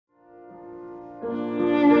Good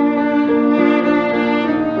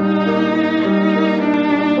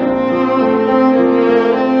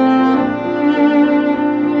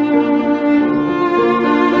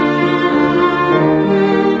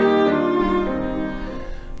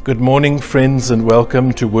morning, friends, and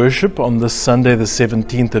welcome to worship on this Sunday, the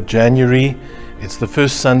 17th of January. It's the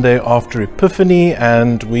first Sunday after Epiphany,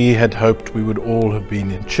 and we had hoped we would all have been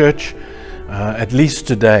in church, at least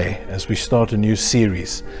today, as we start a new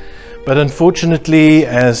series. But unfortunately,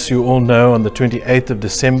 as you all know, on the 28th of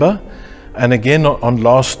December, and again on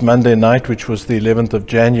last Monday night, which was the 11th of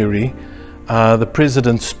January, the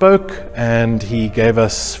President spoke and he gave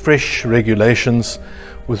us fresh regulations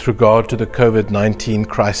with regard to the COVID-19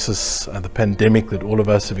 crisis, the pandemic that all of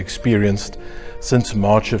us have experienced since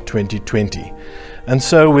March of 2020. And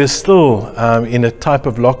so we're still in a type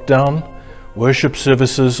of lockdown. Worship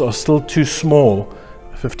services are still too small,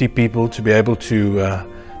 50 people to be able to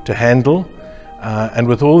handle. And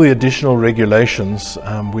with all the additional regulations,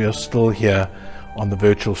 we are still here on the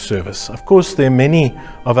virtual service. Of course, there are many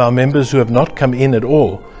of our members who have not come in at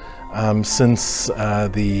all since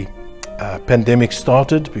the pandemic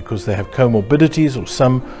started, because they have comorbidities or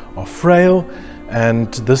some are frail,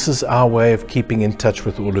 and this is our way of keeping in touch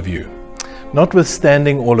with all of you.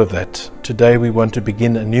 Notwithstanding all of that, today we want to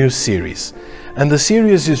begin a new series, and the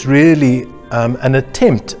series is really an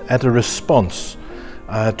attempt at a response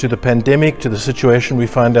to the pandemic, to the situation we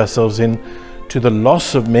find ourselves in, to the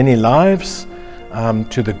loss of many lives,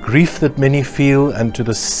 to the grief that many feel, and to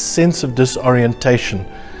the sense of disorientation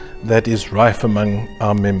that is rife among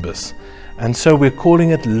our members. And so we're calling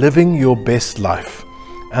it Living Your Best Life.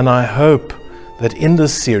 And I hope that in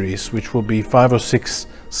this series, which will be 5 or 6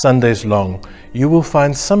 Sundays long, you will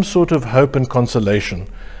find some sort of hope and consolation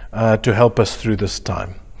to help us through this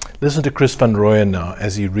time. Listen to Chris van Rooyen now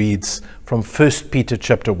as he reads from 1 Peter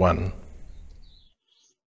chapter 1. Good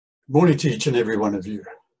morning to each and every one of you.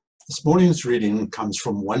 This morning's reading comes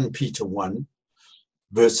from 1 Peter 1,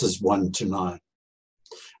 verses 1 to 9.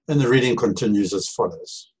 And the reading continues as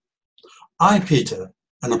follows. I, Peter,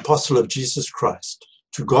 an apostle of Jesus Christ,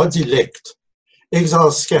 to God's elect,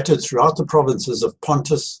 exiles scattered throughout the provinces of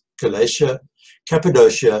Pontus, Galatia,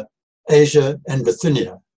 Cappadocia, Asia, and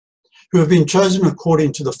Bithynia, who have been chosen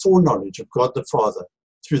according to the foreknowledge of God the Father,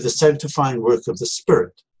 through the sanctifying work of the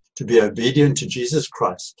Spirit, to be obedient to Jesus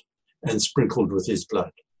Christ and sprinkled with his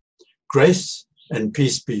blood. Grace and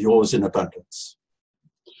peace be yours in abundance.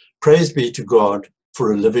 Praise be to God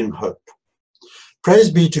for a living hope. Praise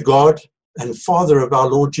be to God and Father of our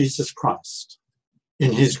Lord Jesus Christ.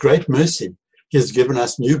 In his great mercy, he has given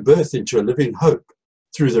us new birth into a living hope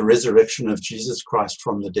through the resurrection of Jesus Christ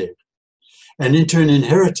from the dead, and into an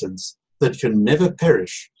inheritance that can never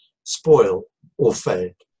perish, spoil, or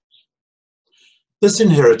fade. This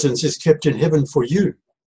inheritance is kept in heaven for you,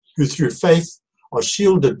 who through faith are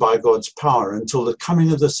shielded by God's power until the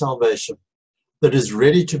coming of the salvation that is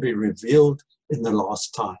ready to be revealed in the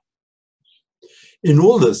last time. In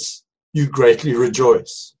all this, you greatly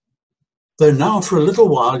rejoice, though now for a little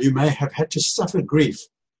while you may have had to suffer grief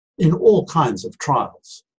in all kinds of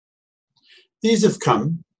trials. These have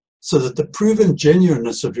come so that the proven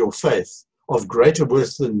genuineness of your faith, of greater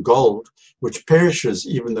worth than gold, which perishes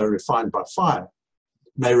even though refined by fire,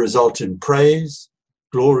 may result in praise,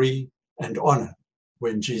 glory, and honor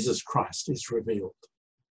when Jesus Christ is revealed.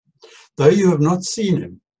 Though you have not seen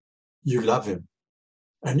him, you love him,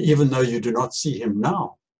 and even though you do not see him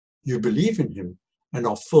now, you believe in him and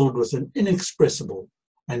are filled with an inexpressible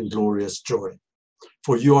and glorious joy,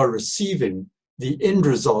 for you are receiving the end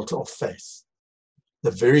result of faith,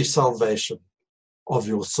 the very salvation of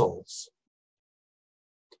your souls.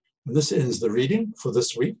 And this ends the reading for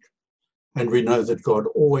this week, and we know that God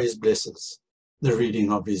always blesses the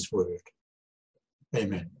reading of his word.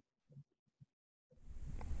 Amen.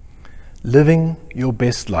 Living your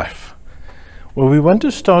best life. Well, we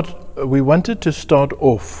wanted to start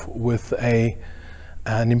off with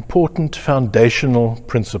an important foundational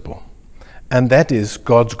principle, and that is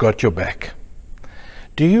God's got your back.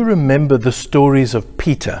 Do you remember the stories of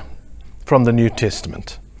Peter from the New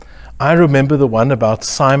Testament? I remember the one about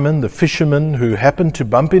Simon, the fisherman, who happened to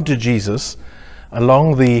bump into Jesus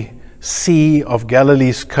along the Sea of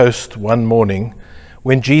Galilee's coast one morning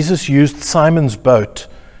when Jesus used Simon's boat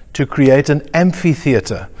to create an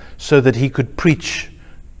amphitheater so that he could preach,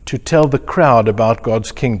 to tell the crowd about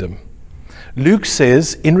God's kingdom. Luke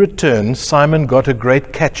says, in return, Simon got a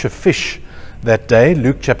great catch of fish that day,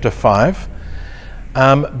 Luke chapter 5.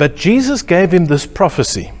 But Jesus gave him this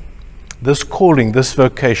prophecy, this calling, this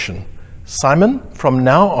vocation. Simon, from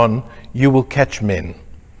now on, you will catch men.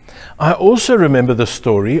 I also remember the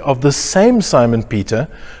story of the same Simon Peter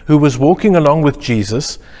who was walking along with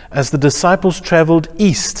Jesus as the disciples traveled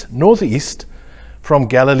northeast, from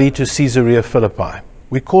Galilee to Caesarea Philippi.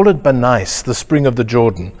 We call it Banice, the spring of the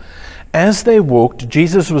Jordan. As they walked,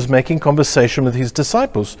 Jesus was making conversation with his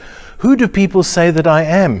disciples. "Who do people say that I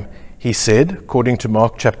am?" he said, according to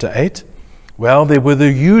Mark chapter 8. Well, there were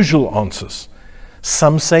the usual answers.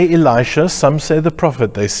 Some say Elisha, some say the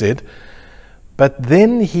prophet, they said. But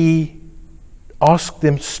then he asked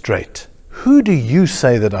them straight, "Who do you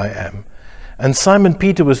say that I am?" And Simon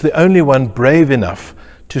Peter was the only one brave enough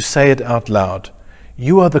to say it out loud.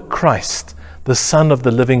 "You are the Christ, the Son of the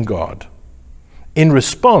living God." In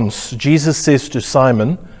response, Jesus says to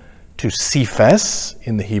Simon, to Cephas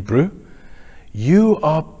in the Hebrew, "You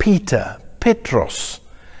are Peter, Petros,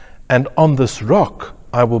 and on this rock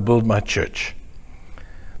I will build my church."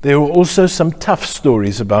 There were also some tough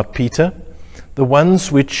stories about Peter, the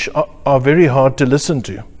ones which are very hard to listen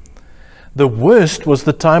to. The worst was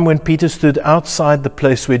the time when Peter stood outside the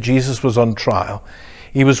place where Jesus was on trial.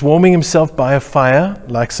 He was warming himself by a fire,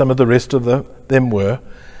 like some of the rest of them were,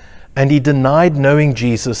 and he denied knowing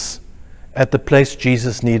Jesus at the place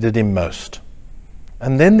Jesus needed him most.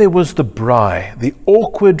 And then there was the braai, the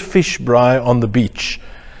awkward fish braai on the beach,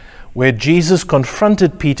 where Jesus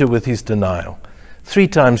confronted Peter with his denial. 3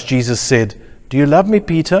 times Jesus said, "Do you love me,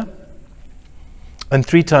 Peter?" And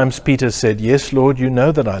 3 times Peter said, "Yes, Lord, you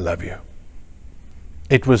know that I love you."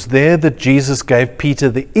 It was there that Jesus gave Peter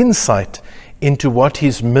the insight into what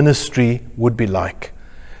his ministry would be like.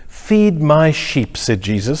 "Feed my sheep," said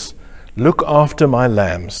Jesus. "Look after my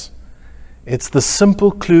lambs." It's the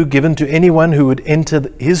simple clue given to anyone who would enter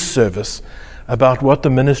his service about what the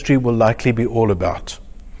ministry will likely be all about.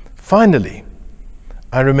 Finally,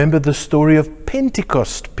 I remember the story of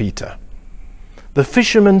Pentecost Peter, the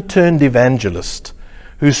fisherman turned evangelist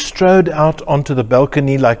who strode out onto the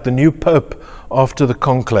balcony like the new pope after the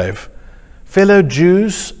conclave. "Fellow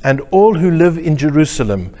Jews and all who live in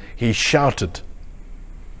Jerusalem," he shouted,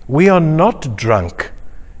 "we are not drunk.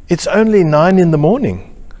 It's only 9 in the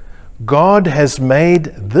morning. God has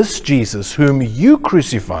made this Jesus, whom you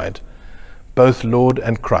crucified, both Lord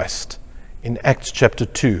and Christ." In Acts chapter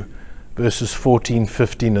 2, verses 14,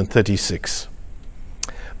 15, and 36.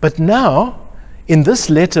 But now, in this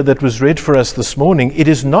letter that was read for us this morning, it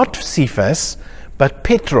is not Cephas, but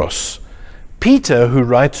Petros, Peter, who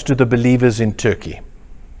writes to the believers in Turkey.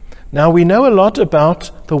 Now, we know a lot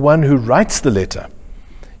about the one who writes the letter.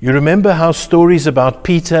 You remember how stories about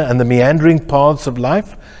Peter and the meandering paths of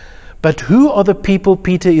life? But who are the people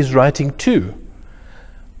Peter is writing to?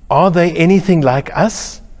 Are they anything like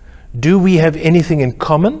us? Do we have anything in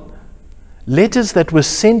common? Letters that were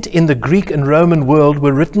sent in the Greek and Roman world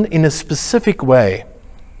were written in a specific way.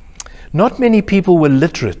 Not many people were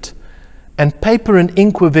literate, and paper and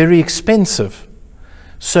ink were very expensive.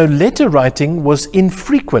 So letter writing was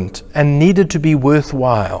infrequent and needed to be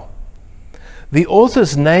worthwhile. The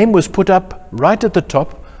author's name was put up right at the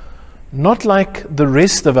top, not like the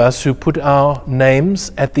rest of us who put our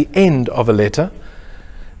names at the end of a letter.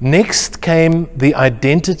 Next came the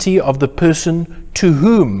identity of the person to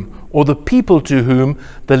whom, or the people to whom,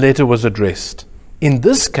 the letter was addressed. In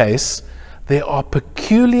this case, there are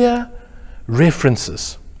peculiar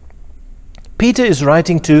references. Peter is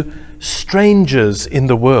writing to strangers in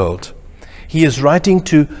the world. He is writing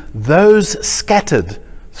to those scattered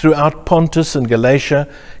throughout Pontus and Galatia,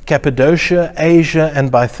 Cappadocia, Asia,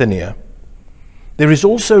 and Bithynia. There is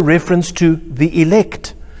also reference to the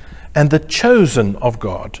elect and the chosen of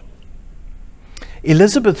God.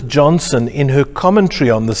 Elizabeth Johnson, in her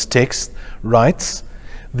commentary on this text, writes,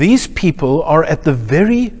 "These people are at the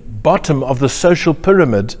very bottom of the social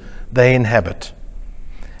pyramid they inhabit.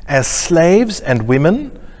 As slaves and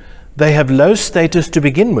women, they have low status to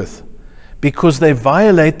begin with, because they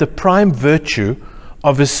violate the prime virtue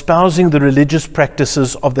of espousing the religious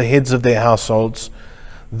practices of the heads of their households,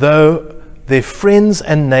 though their friends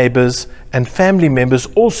and neighbors and family members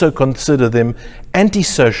also consider them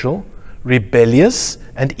antisocial, rebellious,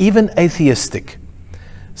 and even atheistic,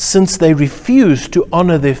 since they refuse to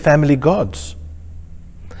honor their family gods.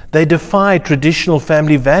 They defy traditional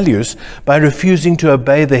family values by refusing to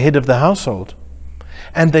obey the head of the household,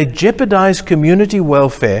 and they jeopardize community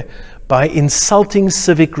welfare by insulting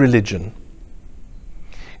civic religion.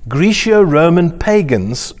 Greco-Roman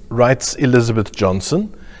pagans," writes Elizabeth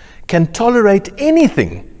Johnson, "can tolerate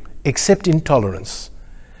anything except intolerance,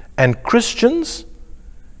 and Christians,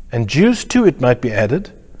 and Jews too it might be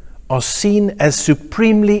added, are seen as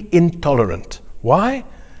supremely intolerant. Why?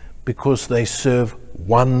 Because they serve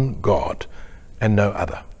one God and no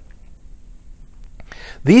other."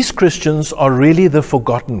 These Christians are really the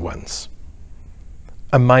forgotten ones.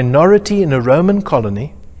 A minority in a Roman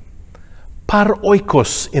colony,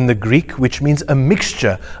 paroikos in the Greek, which means a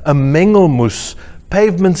mixture, a mengelmus,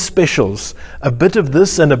 pavement specials, a bit of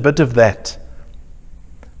this and a bit of that.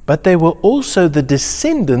 But they were also the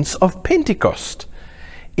descendants of Pentecost.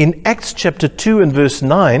 In Acts chapter 2 and verse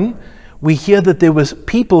 9, we hear that there was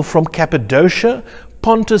people from Cappadocia,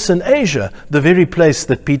 Pontus and Asia, the very place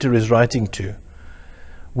that Peter is writing to.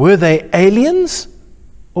 Were they aliens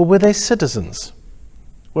or were they citizens?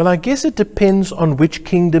 Well, I guess it depends on which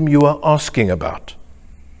kingdom you are asking about.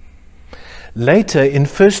 Later in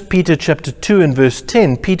 1 Peter chapter 2 and verse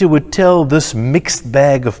 10, Peter would tell this mixed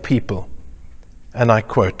bag of people, and I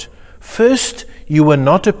quote, "First you were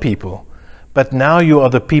not a people, but now you are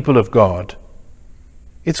the people of God."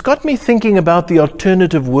 It's got me thinking about the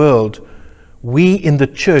alternative world we in the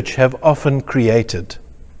church have often created.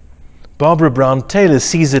 Barbara Brown Taylor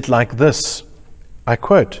sees it like this, I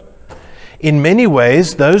quote, "In many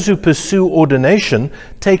ways, those who pursue ordination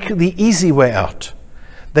take the easy way out.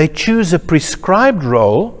 They choose a prescribed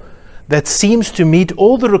role that seems to meet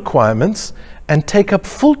all the requirements and take up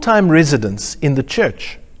full-time residence in the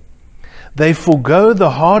church. They forego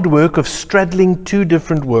the hard work of straddling two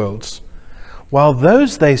different worlds, while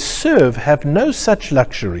those they serve have no such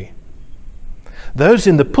luxury. Those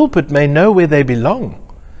in the pulpit may know where they belong,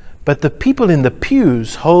 but the people in the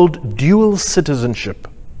pews hold dual citizenship.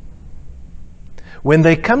 When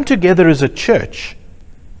they come together as a church,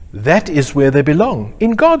 that is where they belong,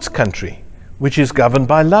 in God's country, which is governed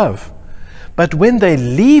by love. But when they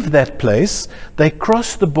leave that place, they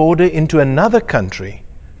cross the border into another country,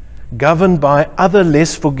 governed by other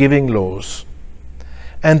less forgiving laws.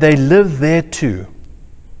 And they live there too.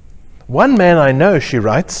 One man I know," she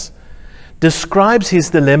writes, describes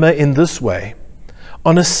his dilemma in this way.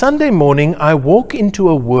 "On a Sunday morning, I walk into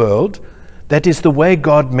a world that is the way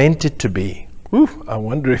God meant it to be." Ooh, I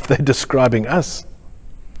wonder if they're describing us.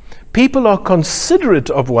 "People are considerate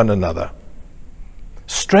of one another.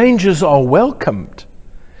 Strangers are welcomed.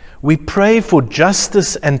 We pray for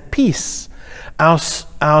justice and peace.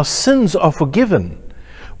 Our sins are forgiven.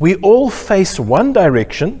 We all face one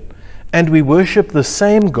direction and we worship the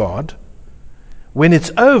same God. When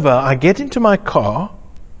it's over, I get into my car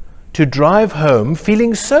to drive home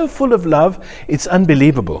feeling so full of love, it's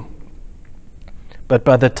unbelievable. But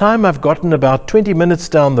by the time I've gotten about 20 minutes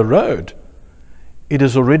down the road, it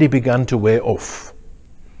has already begun to wear off.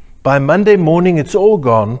 By Monday morning, it's all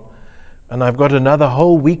gone, and I've got another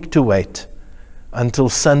whole week to wait until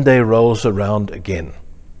Sunday rolls around again."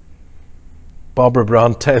 Barbara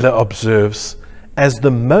Brown Taylor observes, "As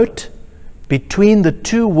the moat between the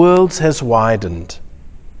two worlds has widened,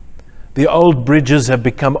 the old bridges have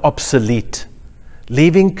become obsolete,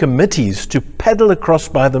 leaving committees to paddle across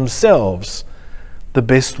by themselves the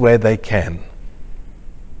best way they can."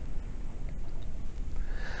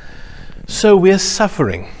 So we're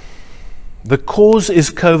suffering. The cause is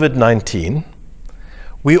COVID-19.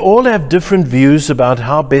 We all have different views about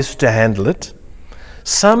how best to handle it.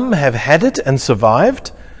 Some have had it and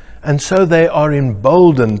survived, and so they are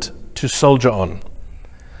emboldened to soldier on.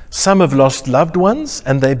 Some have lost loved ones,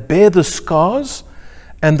 and they bear the scars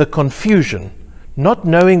and the confusion, not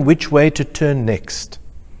knowing which way to turn next.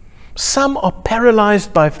 Some are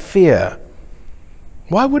paralyzed by fear.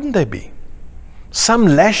 Why wouldn't they be? Some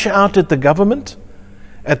lash out at the government,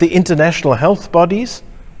 at the international health bodies,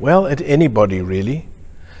 well, at anybody really.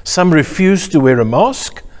 Some refuse to wear a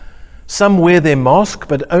mask. Some wear their mask,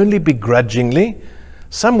 but only begrudgingly.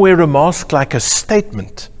 Some wear a mask like a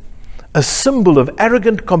statement, a symbol of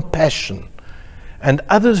arrogant compassion, and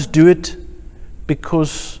others do it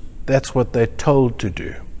because that's what they're told to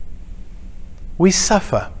do. We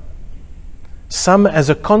suffer, some as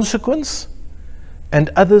a consequence, and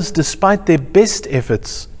others despite their best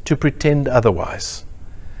efforts to pretend otherwise.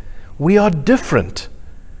 We are different.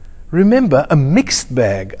 Remember, a mixed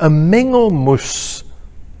bag, a mengelmus.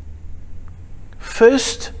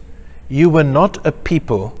 First, you were not a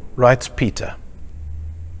people, writes Peter.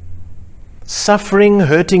 Suffering,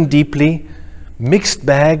 hurting deeply, mixed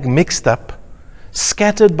bag, mixed up,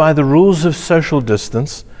 scattered by the rules of social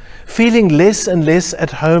distance, feeling less and less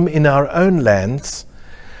at home in our own lands,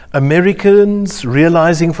 Americans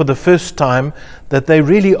realizing for the first time that they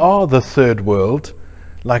really are the third world,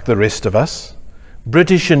 like the rest of us.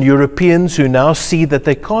 British and Europeans who now see that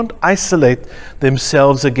they can't isolate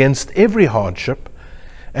themselves against every hardship,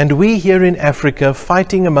 and we here in Africa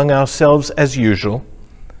fighting among ourselves as usual,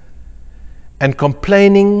 and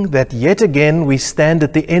complaining that yet again we stand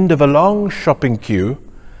at the end of a long shopping queue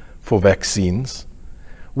for vaccines,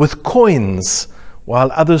 with coins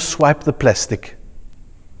while others swipe the plastic,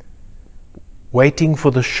 waiting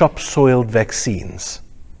for the shop-soiled vaccines,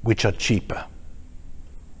 which are cheaper.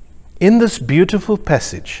 In this beautiful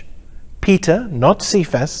passage, Peter, not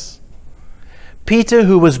Cephas, Peter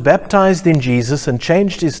who was baptized in Jesus and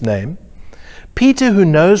changed his name, Peter who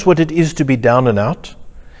knows what it is to be down and out,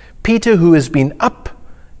 Peter who has been up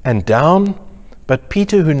and down, but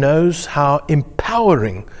Peter who knows how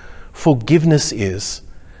empowering forgiveness is,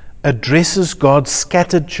 addresses God's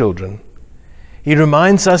scattered children. He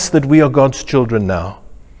reminds us that we are God's children now.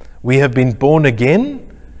 We have been born again,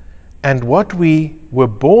 and what we were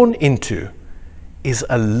born into is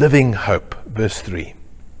a living hope. Verse 3.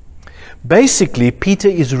 Basically, Peter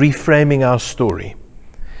is reframing our story.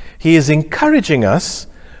 He is encouraging us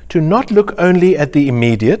to not look only at the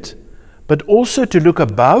immediate, but also to look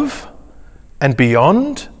above and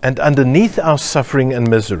beyond and underneath our suffering and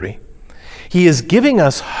misery. He is giving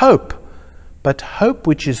us hope, but hope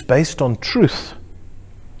which is based on truth.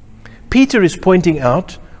 Peter is pointing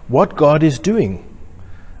out what God is doing.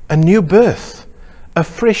 A new birth, a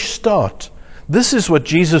fresh start. This is what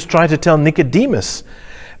Jesus tried to tell Nicodemus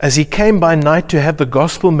as he came by night to have the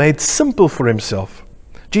gospel made simple for himself.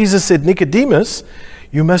 Jesus said, Nicodemus,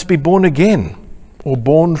 you must be born again, or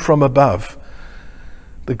born from above.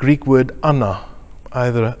 The Greek word ana,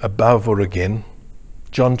 either above or again.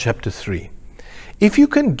 John chapter 3. If you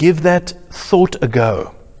can give that thought a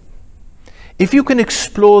go, if you can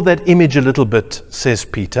explore that image a little bit, says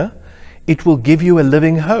Peter, it will give you a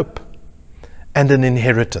living hope and an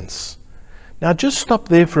inheritance. Now just stop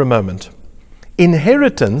there for a moment.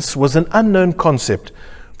 Inheritance was an unknown concept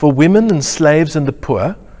for women and slaves and the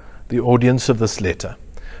poor, the audience of this letter.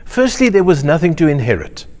 Firstly, there was nothing to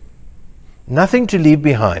inherit, nothing to leave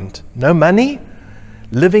behind, no money,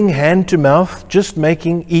 living hand to mouth, just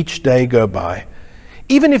making each day go by.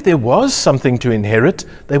 Even if there was something to inherit,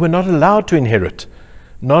 they were not allowed to inherit.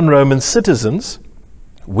 Non-Roman citizens,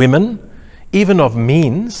 women, even of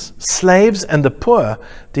means, slaves and the poor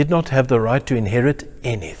did not have the right to inherit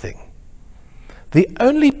anything. The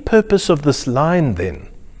only purpose of this line then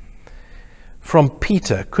from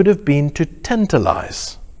Peter could have been to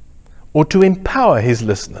tantalize or to empower his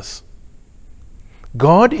listeners.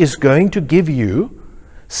 God is going to give you,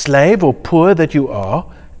 slave or poor that you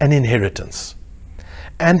are, an inheritance.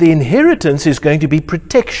 And the inheritance is going to be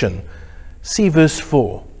protection. See verse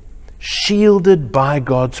 4. Shielded by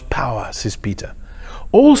God's power, says Peter.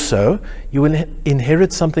 Also, you will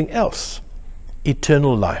inherit something else,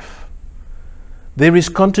 eternal life. There is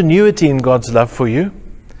continuity in God's love for you.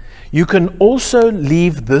 You can also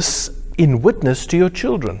leave this in witness to your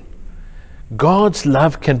children. God's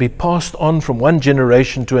love can be passed on from one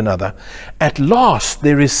generation to another. At last,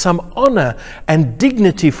 there is some honor and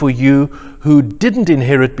dignity for you who didn't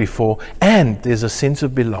inherit before, and there's a sense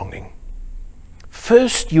of belonging.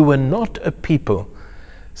 First, you were not a people,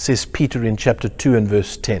 says Peter in chapter 2 and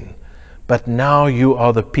verse 10, but now you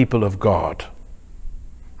are the people of God.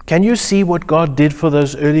 Can you see what God did for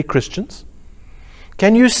those early Christians?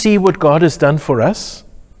 Can you see what God has done for us?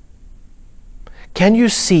 Can you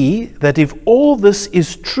see that if all this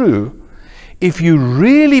is true, if you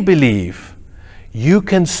really believe, you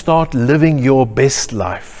can start living your best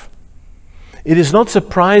life? It is not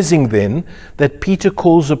surprising then that Peter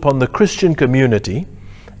calls upon the Christian community,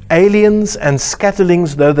 aliens and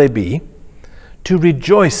scatterlings though they be, to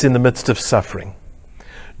rejoice in the midst of suffering.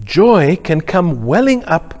 Joy can come welling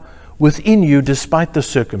up within you despite the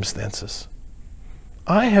circumstances.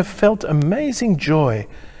 I have felt amazing joy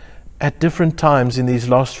at different times in these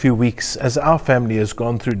last few weeks as our family has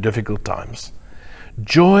gone through difficult times.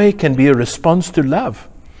 Joy can be a response to love.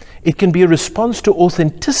 It can be a response to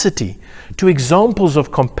authenticity, to examples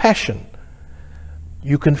of compassion.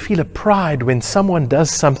 You can feel a pride when someone does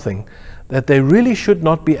something that they really should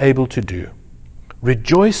not be able to do.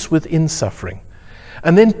 Rejoice within suffering.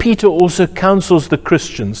 And then Peter also counsels the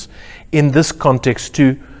Christians in this context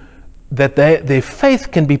that their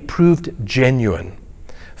faith can be proved genuine.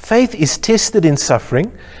 Faith is tested in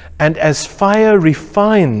suffering, and as fire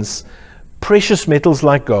refines precious metals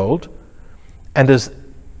like gold, and as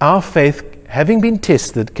our faith, having been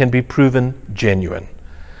tested, can be proven genuine.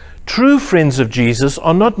 True friends of Jesus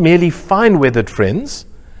are not merely fine-weathered friends.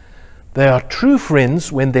 They are true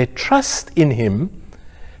friends when their trust in Him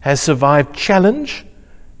has survived challenge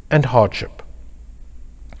and hardship.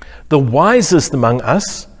 The wisest among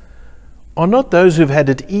us are not those who've had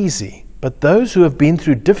it easy, but those who have been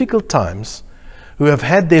through difficult times, who have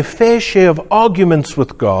had their fair share of arguments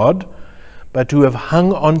with God, but who have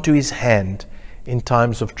hung on to His hand in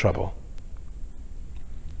times of trouble.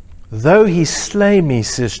 Though he slay me,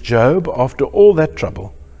 says Job, after all that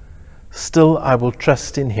trouble, still I will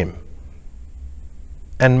trust in him.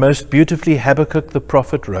 And most beautifully Habakkuk the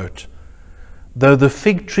prophet wrote, though the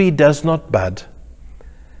fig tree does not bud,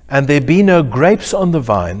 and there be no grapes on the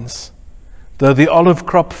vines, though the olive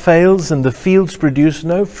crop fails and the fields produce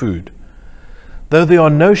no food, though there are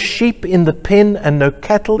no sheep in the pen and no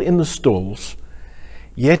cattle in the stalls,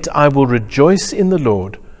 yet I will rejoice in the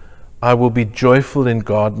Lord. I will be joyful in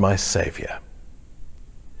God my Saviour.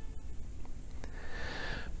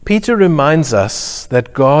 Peter reminds us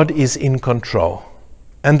that God is in control,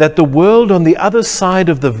 and that the world on the other side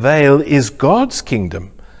of the veil is God's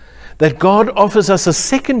kingdom, that God offers us a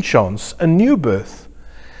second chance, a new birth,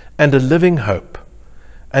 and a living hope,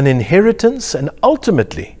 an inheritance, and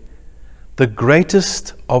ultimately the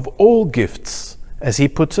greatest of all gifts, as he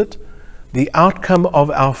puts it, the outcome of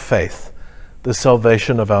our faith, the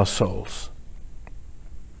salvation of our souls.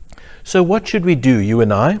 So what should we do, you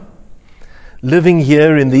and I, living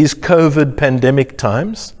here in these COVID pandemic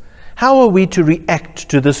times? How are we to react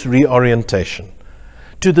to this reorientation,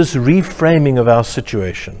 to this reframing of our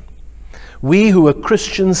situation? We who are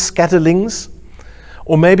Christian scatterlings,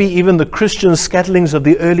 or maybe even the Christian scatterlings of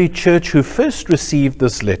the early church who first received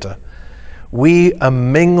this letter, we a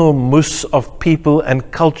mengelmoes of people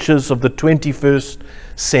and cultures of the 21st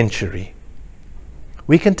century.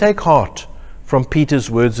 We can take heart from Peter's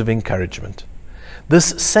words of encouragement. This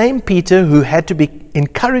same Peter who had to be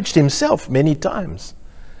encouraged himself many times.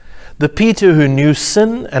 The Peter who knew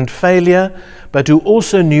sin and failure, but who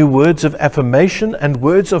also knew words of affirmation and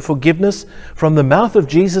words of forgiveness from the mouth of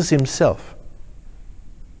Jesus himself.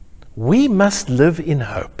 We must live in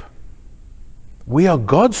hope. We are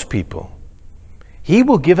God's people. He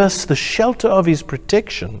will give us the shelter of his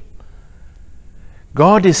protection.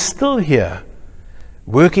 God is still here,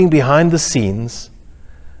 working behind the scenes,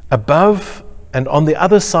 above and on the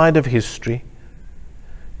other side of history,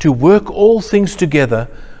 to work all things together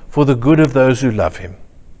for the good of those who love him.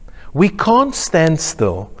 We can't stand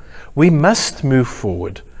still. We must move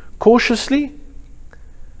forward, cautiously,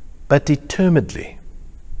 but determinedly,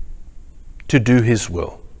 to do his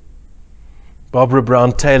will. Barbara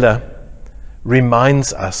Brown Taylor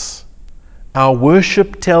reminds us, our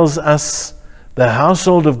worship tells us the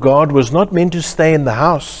household of God was not meant to stay in the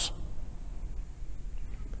house.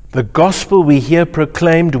 The gospel we hear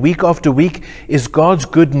proclaimed week after week is God's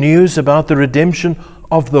good news about the redemption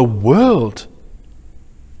of the world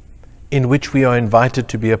in which we are invited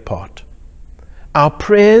to be a part. Our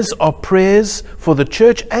prayers are prayers for the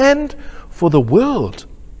church and for the world.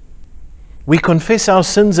 We confess our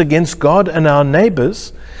sins against God and our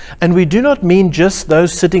neighbors, and we do not mean just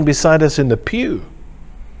those sitting beside us in the pew.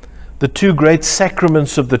 The two great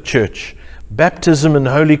sacraments of the church, baptism and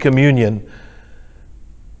Holy Communion,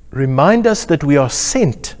 remind us that we are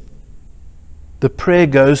sent. The prayer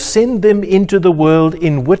goes, send them into the world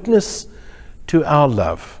in witness to our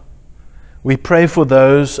love. We pray for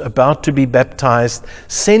those about to be baptized.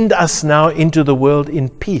 Send us now into the world in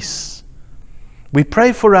peace. We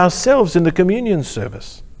pray for ourselves in the communion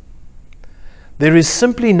service. There is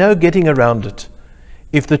simply no getting around it.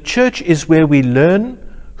 If the church is where we learn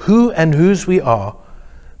who and whose we are,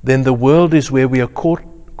 then the world is where we are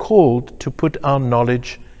called to put our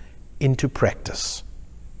knowledge into practice.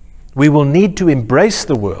 We will need to embrace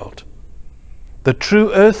the world, the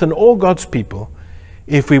true earth and all God's people,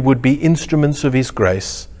 if we would be instruments of his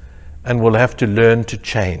grace, and will have to learn to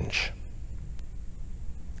change.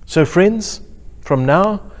 So friends, from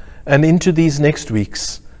now and into these next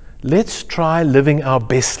weeks, let's try living our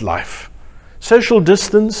best life. Social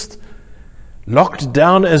distanced, locked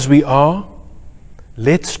down as we are,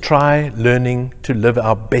 let's try learning to live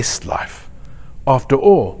our best life. After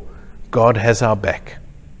all, God has our back.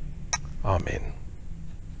 Amen.